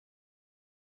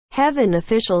Heaven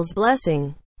Official's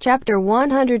Blessing. Chapter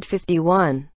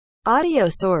 151. Audio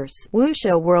source,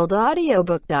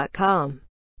 WuShowWorldAudiobook.com.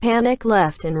 Panic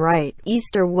left and right,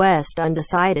 east or west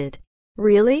undecided.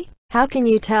 Really? How can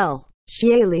you tell?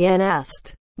 Xie Lian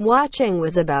asked. Hua Cheng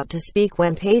was about to speak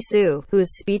when Pei Su,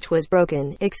 whose speech was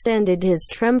broken, extended his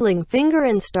trembling finger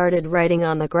and started writing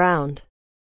on the ground.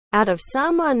 Out of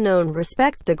some unknown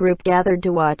respect, the group gathered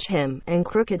to watch him, and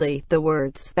crookedly, the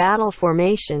words, battle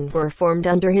formation, were formed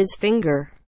under his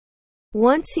finger.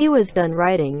 Once he was done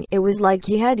writing, it was like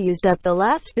he had used up the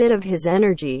last bit of his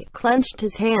energy, clenched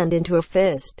his hand into a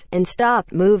fist, and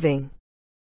stopped moving.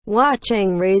 Hua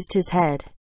Cheng raised his head.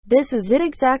 This is it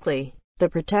exactly. The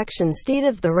protection steed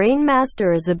of the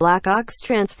Rainmaster is a black ox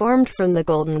transformed from the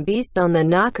golden beast on the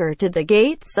knocker to the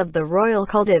gates of the royal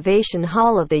cultivation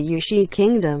hall of the Yushi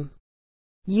kingdom.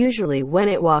 Usually when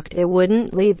it walked it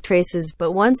wouldn't leave traces,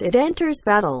 but once it enters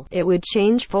battle, it would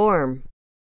change form.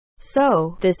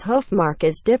 So, this hoof mark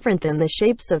is different than the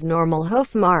shapes of normal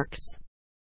hoof marks.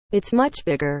 It's much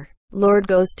bigger. Lord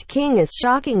Ghost King is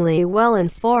shockingly well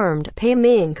informed, Pei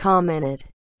Ming commented.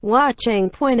 Hua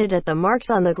Cheng pointed at the marks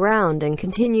on the ground and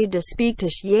continued to speak to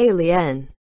Xie Lian.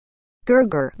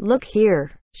 Gerger, look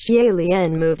here. Xie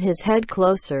Lian moved his head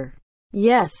closer.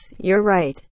 Yes, you're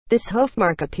right. This hoof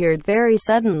mark appeared very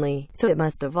suddenly, so it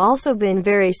must have also been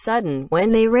very sudden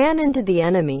when they ran into the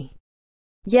enemy.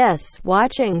 Yes, Hua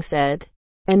Cheng said.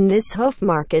 And this hoof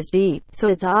mark is deep, so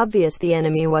it's obvious the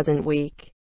enemy wasn't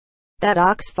weak. That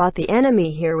ox fought the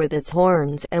enemy here with its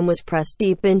horns, and was pressed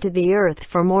deep into the earth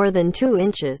for more than 2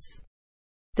 inches.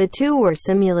 The two were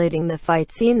simulating the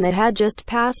fight scene that had just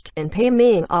passed, and Pei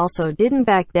Ming also didn't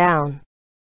back down.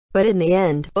 But in the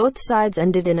end, both sides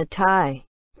ended in a tie.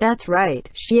 That's right,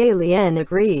 Xie Lian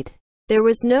agreed. There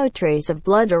was no trace of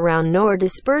blood around nor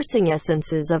dispersing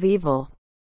essences of evil.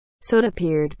 So it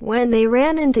appeared, when they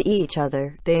ran into each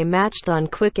other, they matched on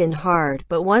quick and hard,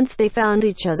 but once they found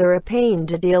each other a pain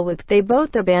to deal with, they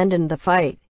both abandoned the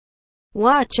fight.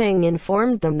 Hua Cheng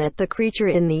informed them that the creature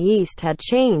in the east had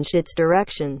changed its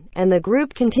direction, and the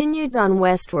group continued on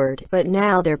westward, but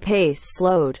now their pace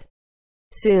slowed.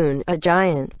 Soon, a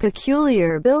giant,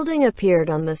 peculiar building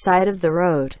appeared on the side of the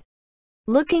road.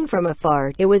 Looking from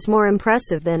afar, it was more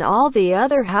impressive than all the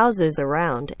other houses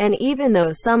around, and even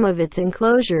though some of its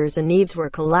enclosures and eaves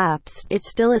were collapsed, it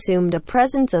still assumed a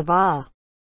presence of awe.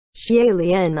 Xie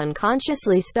Lian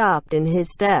unconsciously stopped in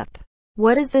his step.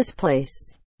 What is this place?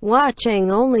 Hua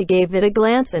Cheng only gave it a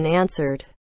glance and answered.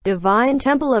 Divine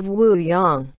Temple of Wu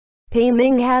Yang. Pei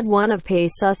Ming had one of Pei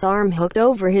Su's arm hooked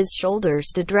over his shoulders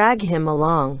to drag him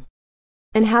along.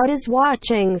 And how does Hua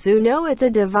Cheng Zhu know it's a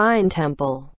divine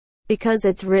temple? Because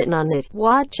it's written on it,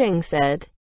 Hua Cheng said.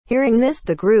 Hearing this,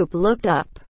 the group looked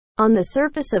up. On the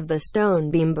surface of the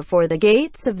stone beam before the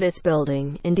gates of this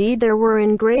building, indeed there were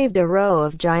engraved a row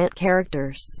of giant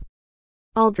characters.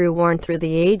 All worn through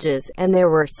the ages, and there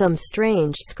were some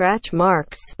strange scratch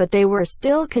marks, but they were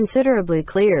still considerably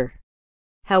clear.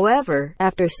 However,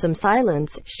 after some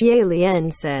silence, Xie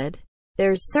Lian said,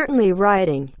 There's certainly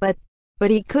writing, but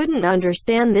he couldn't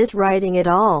understand this writing at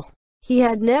all. He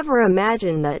had never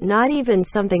imagined that not even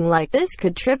something like this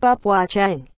could trip up Hua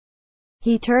Cheng.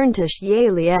 He turned to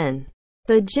Xie Lian.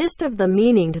 The gist of the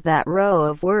meaning to that row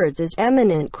of words is,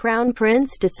 Eminent Crown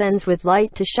Prince descends with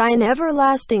light to shine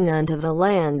everlasting unto the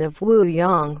land of Wu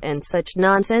Yang, and such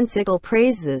nonsensical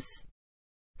praises.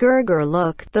 Gerger,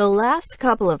 look, the last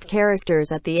couple of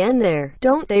characters at the end there,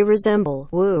 don't they resemble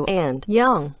Wu and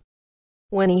Yang?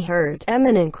 When he heard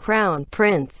Eminent Crown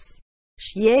Prince,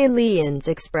 Xie Lian's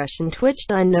expression twitched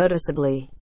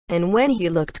unnoticeably, and when he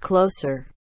looked closer,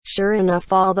 sure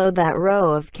enough, although that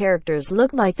row of characters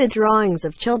looked like the drawings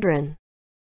of children,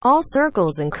 all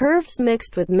circles and curves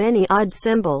mixed with many odd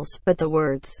symbols, but the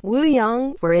words Wu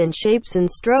Yang were in shapes and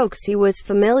strokes he was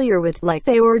familiar with, like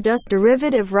they were just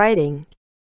derivative writing.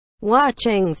 Hua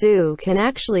Cheng Zhu can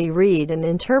actually read and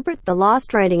interpret the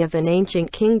lost writing of an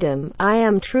ancient kingdom. I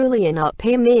am truly in awe,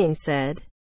 Pei Ming said.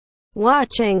 Hua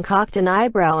Cheng cocked an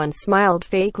eyebrow and smiled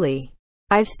fakely.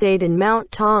 I've stayed in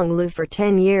Mount Tonglu for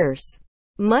 10 years.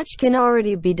 Much can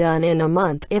already be done in a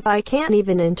month. If I can't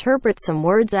even interpret some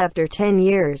words after 10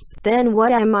 years, then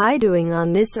what am I doing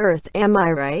on this earth, am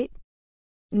I right?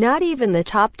 Not even the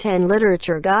top 10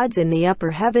 literature gods in the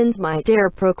upper heavens might dare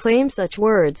proclaim such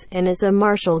words, and as a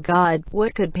martial god,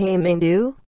 what could Pei Ming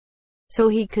do? So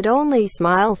he could only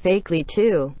smile fakely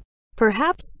too.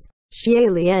 Perhaps.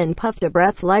 Xie Lian puffed a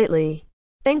breath lightly.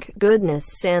 Thank goodness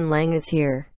San Lang is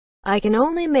here. I can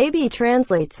only maybe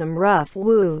translate some rough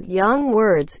Wu Yang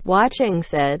words, Hua Cheng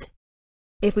said.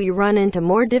 If we run into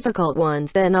more difficult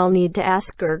ones, then I'll need to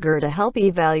ask Gerger to help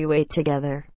evaluate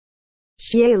together.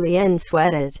 Xie Lian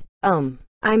sweated.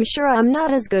 I'm sure I'm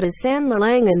not as good as San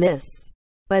Lilang in this.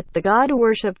 But the god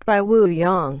worshipped by Wu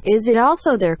Yang, is it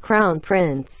also their crown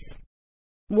prince?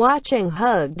 Watching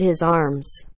hugged his arms.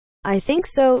 I think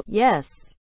so, yes.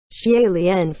 Xie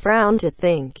Lian frowned to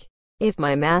think. If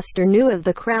my master knew of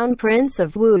the crown prince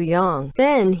of Wu Yang,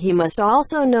 then he must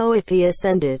also know if he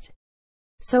ascended.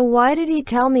 So why did he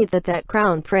tell me that that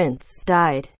crown prince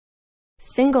died?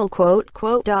 Single quote,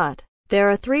 quote dot. There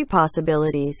are three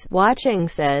possibilities, Watching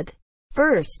said.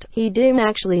 First, he didn't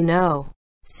actually know.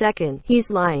 Second, he's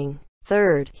lying.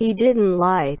 Third, he didn't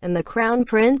lie, and the crown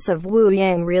prince of Wu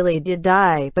Yang really did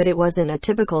die, but it wasn't a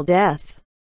typical death.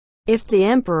 If the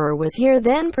emperor was here,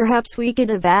 then perhaps we could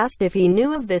have asked if he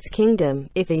knew of this kingdom,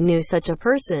 if he knew such a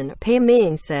person, Pei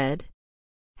Ming said.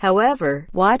 However,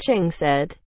 Watching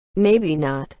said, maybe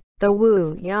not. The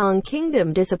Wu Yang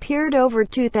kingdom disappeared over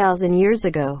 2,000 years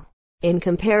ago. In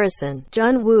comparison,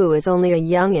 Jun Wu is only a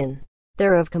youngin.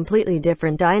 They're of completely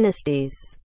different dynasties.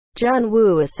 Jun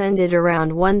Wu ascended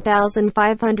around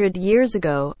 1,500 years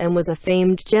ago, and was a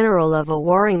famed general of a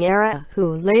warring era,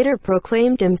 who later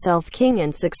proclaimed himself king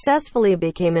and successfully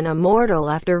became an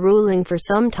immortal after ruling for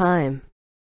some time.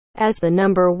 As the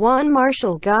number one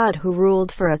martial god who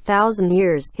ruled for 1,000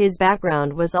 years, his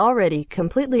background was already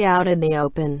completely out in the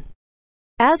open.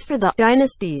 As for the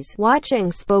dynasties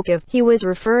Watching spoke of, he was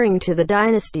referring to the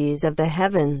dynasties of the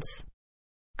heavens.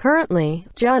 Currently,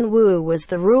 Jun Wu was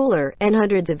the ruler, and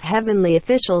hundreds of heavenly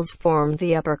officials formed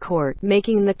the upper court,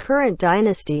 making the current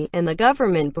dynasty, and the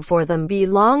government before them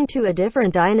belonged to a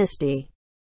different dynasty.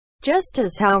 Just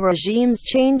as how regimes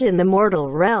change in the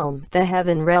mortal realm, the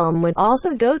heaven realm would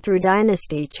also go through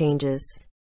dynasty changes.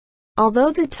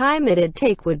 Although the time it'd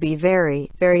take would be very,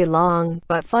 very long,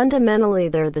 but fundamentally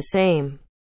they're the same.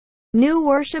 New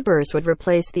worshippers would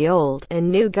replace the old,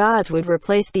 and new gods would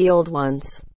replace the old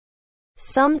ones.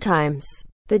 Sometimes,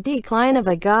 the decline of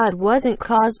a god wasn't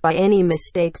caused by any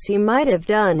mistakes he might have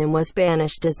done and was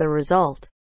banished as a result,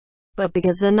 but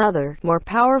because another, more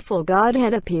powerful god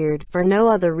had appeared, for no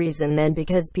other reason than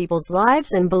because people's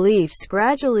lives and beliefs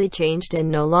gradually changed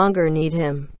and no longer need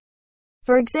him.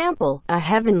 For example, a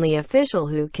heavenly official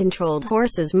who controlled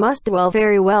horses must dwell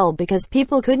very well because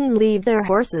people couldn't leave their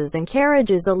horses and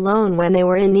carriages alone when they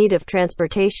were in need of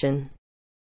transportation.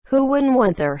 Who wouldn't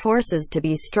want their horses to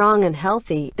be strong and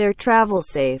healthy, their travel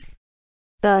safe?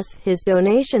 Thus, his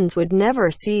donations would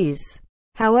never cease.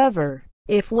 However,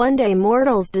 if one day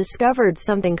mortals discovered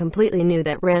something completely new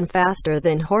that ran faster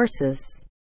than horses,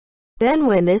 then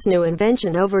when this new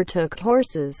invention overtook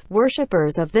horses,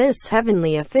 worshippers of this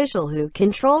heavenly official who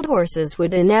controlled horses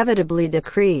would inevitably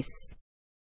decrease.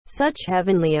 Such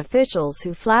heavenly officials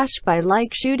who flash by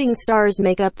like shooting stars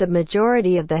make up the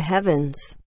majority of the heavens.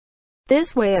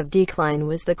 This way of decline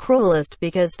was the cruelest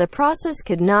because the process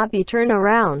could not be turned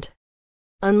around.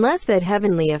 Unless that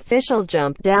heavenly official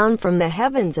jumped down from the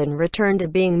heavens and returned to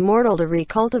being mortal to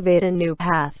recultivate a new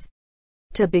path,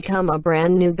 to become a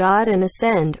brand new god and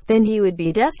ascend, then he would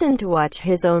be destined to watch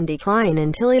his own decline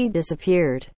until he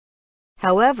disappeared.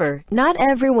 However, not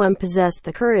everyone possessed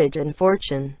the courage and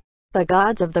fortune. The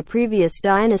gods of the previous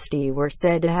dynasty were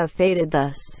said to have fated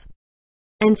thus.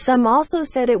 And some also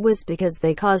said it was because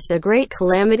they caused a great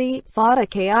calamity, fought a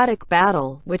chaotic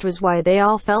battle, which was why they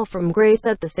all fell from grace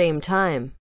at the same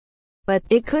time. But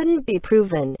it couldn't be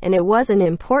proven, and it wasn't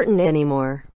important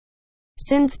anymore.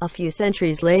 Since, a few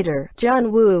centuries later,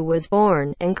 Jun Wu was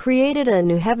born, and created a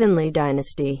new heavenly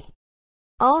dynasty.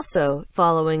 Also,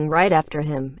 following right after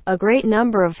him, a great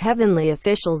number of heavenly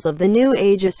officials of the new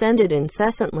age ascended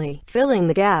incessantly, filling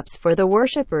the gaps for the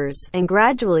worshippers, and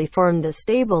gradually formed the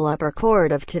stable upper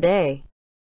court of today.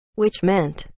 Which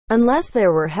meant, unless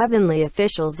there were heavenly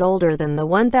officials older than the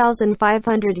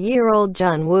 1,500-year-old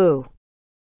Jun Wu,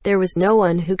 there was no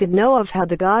one who could know of how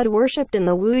the god worshipped in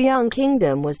the Wuyang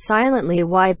kingdom was silently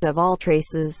wiped of all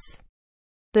traces.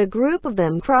 The group of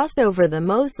them crossed over the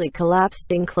mostly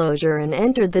collapsed enclosure and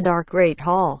entered the dark Great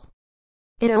Hall.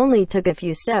 It only took a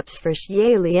few steps for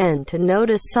Xie Lian to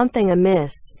notice something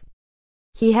amiss.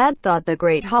 He had thought the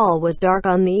Great Hall was dark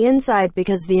on the inside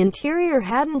because the interior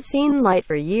hadn't seen light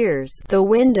for years, the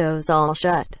windows all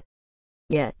shut.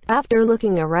 Yet, after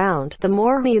looking around, the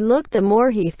more he looked the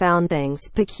more he found things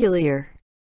peculiar.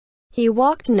 He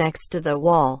walked next to the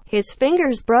wall, his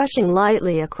fingers brushing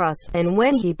lightly across, and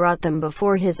when he brought them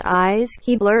before his eyes,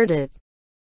 he blurted,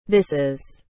 "This is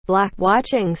black."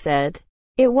 Watching said,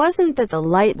 "It wasn't that the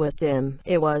light was dim,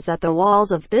 it was that the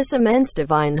walls of this immense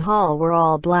divine hall were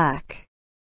all black.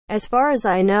 As far as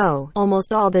I know,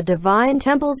 almost all the divine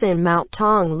temples in Mount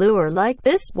Tonglu are like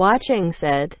this." Watching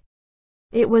said,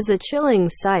 "It was a chilling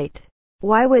sight.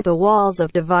 Why would the walls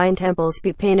of divine temples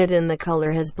be painted in the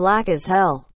color as black as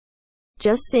hell?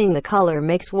 Just seeing the color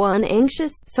makes one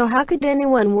anxious, so how could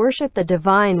anyone worship the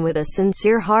divine with a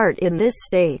sincere heart in this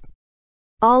state?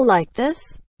 All like this?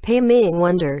 Pei Ming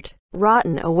wondered.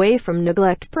 Rotten away from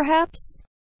neglect perhaps?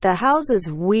 The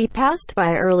houses we passed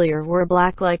by earlier were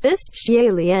black like this,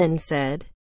 Xie Lian said.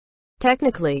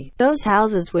 Technically, those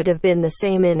houses would have been the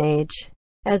same in age.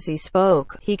 As he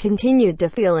spoke, he continued to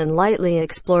feel and lightly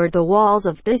explored the walls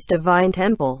of this divine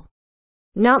temple.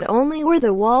 Not only were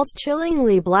the walls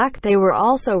chillingly black, they were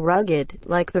also rugged,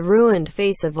 like the ruined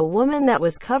face of a woman that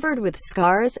was covered with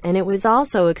scars, and it was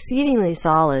also exceedingly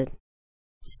solid.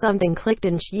 Something clicked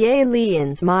in Xie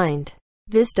Lian's mind.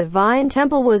 This divine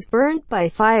temple was burnt by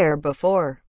fire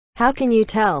before. How can you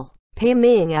tell? Pei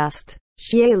Ming asked.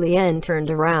 Xie Lian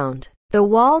turned around. The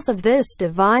walls of this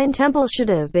divine temple should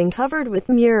have been covered with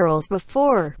murals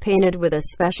before, painted with a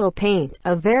special paint,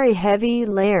 a very heavy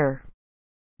layer.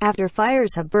 After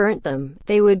fires have burnt them,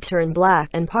 they would turn black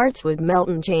and parts would melt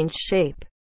and change shape.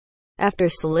 After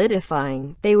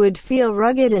solidifying, they would feel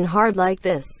rugged and hard like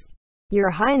this. Your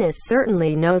Highness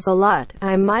certainly knows a lot.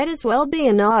 I might as well be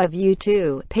in awe of you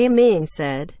too, Pei Ming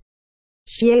said.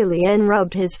 Xie Lian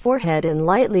rubbed his forehead and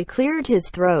lightly cleared his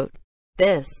throat.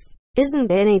 This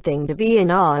isn't anything to be in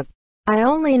awe of. I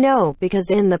only know because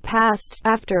in the past,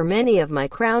 after many of my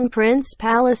crown prince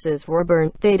palaces were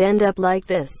burnt, they'd end up like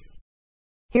this.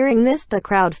 Hearing this, the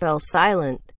crowd fell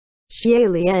silent. Xie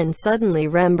Lian suddenly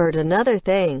remembered another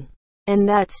thing. And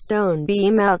that stone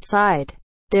beam outside.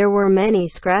 There were many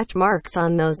scratch marks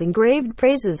on those engraved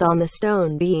phrases on the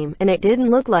stone beam, and it didn't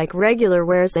look like regular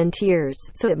wears and tears,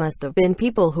 so it must have been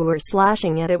people who were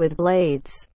slashing at it with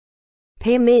blades.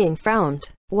 Pei Ming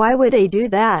frowned. Why would they do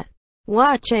that?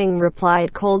 Hua Cheng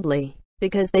replied coldly.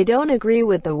 Because they don't agree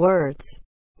with the words.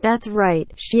 That's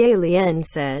right, Xie Lian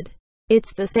said.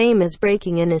 It's the same as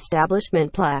breaking an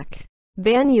establishment plaque.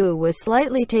 Ban Yu was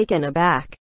slightly taken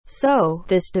aback. So,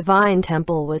 this divine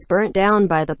temple was burnt down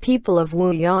by the people of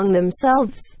Wuyang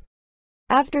themselves.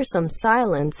 After some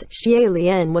silence, Xie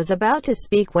Lian was about to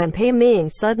speak when Pei Ming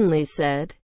suddenly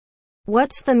said,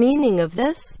 What's the meaning of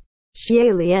this?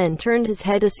 Xie Lian turned his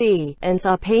head to see, and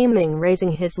saw Pei Ming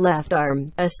raising his left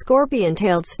arm, a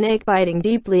scorpion-tailed snake biting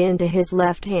deeply into his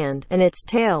left hand, and its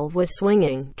tail was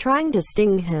swinging, trying to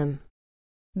sting him.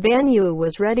 Ban Yu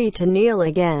was ready to kneel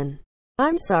again.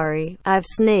 I'm sorry, I've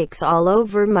snakes all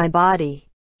over my body.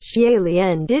 Xie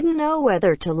Lian didn't know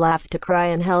whether to laugh to cry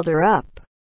and held her up.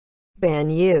 Ban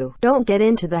Yu, don't get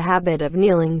into the habit of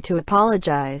kneeling to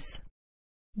apologize.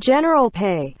 General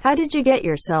Pei, how did you get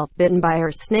yourself bitten by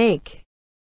her snake?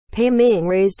 Pei Ming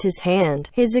raised his hand,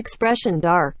 his expression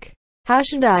dark. How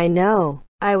should I know?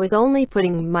 I was only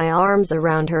putting my arms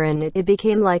around her and it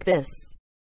became like this.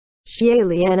 Xie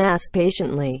Lian asked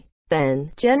patiently.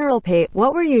 Then, General Pei,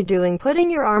 what were you doing putting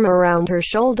your arm around her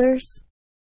shoulders?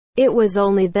 It was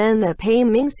only then that Pei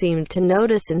Ming seemed to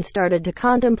notice and started to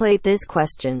contemplate this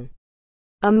question.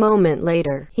 A moment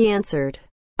later, he answered.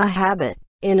 A habit.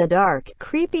 In a dark,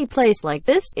 creepy place like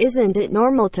this, isn't it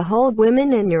normal to hold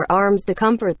women in your arms to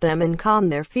comfort them and calm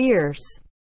their fears?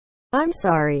 I'm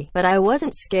sorry, but I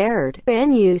wasn't scared,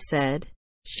 Ban Yu said.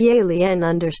 Xie Lian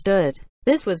understood.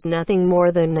 This was nothing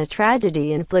more than a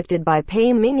tragedy inflicted by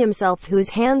Pei Ming himself, whose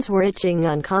hands were itching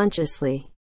unconsciously.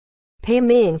 Pei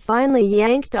Ming finally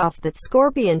yanked off that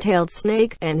scorpion-tailed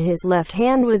snake, and his left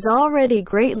hand was already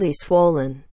greatly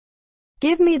swollen.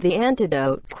 Give me the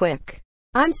antidote, quick.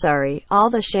 I'm sorry,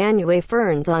 all the Shangyue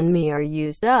ferns on me are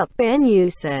used up, Ban Yu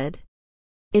said.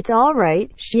 It's all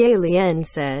right, Xie Lian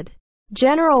said.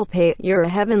 General Pei, you're a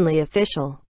heavenly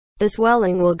official. The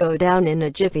swelling will go down in a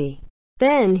jiffy.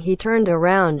 Then he turned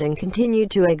around and continued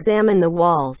to examine the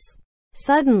walls.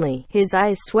 Suddenly, his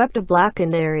eyes swept a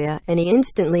blackened area, and he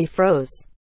instantly froze.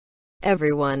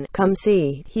 Everyone, come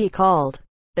see, he called.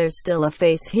 There's still a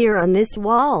face here on this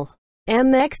wall.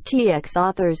 MXTX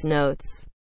Author's Notes.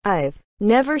 I've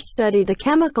never studied the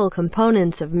chemical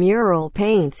components of mural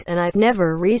paints, and I've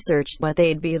never researched what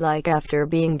they'd be like after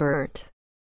being burnt.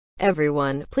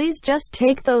 Everyone, please just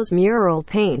take those mural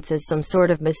paints as some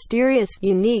sort of mysterious,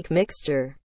 unique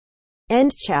mixture.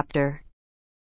 End chapter.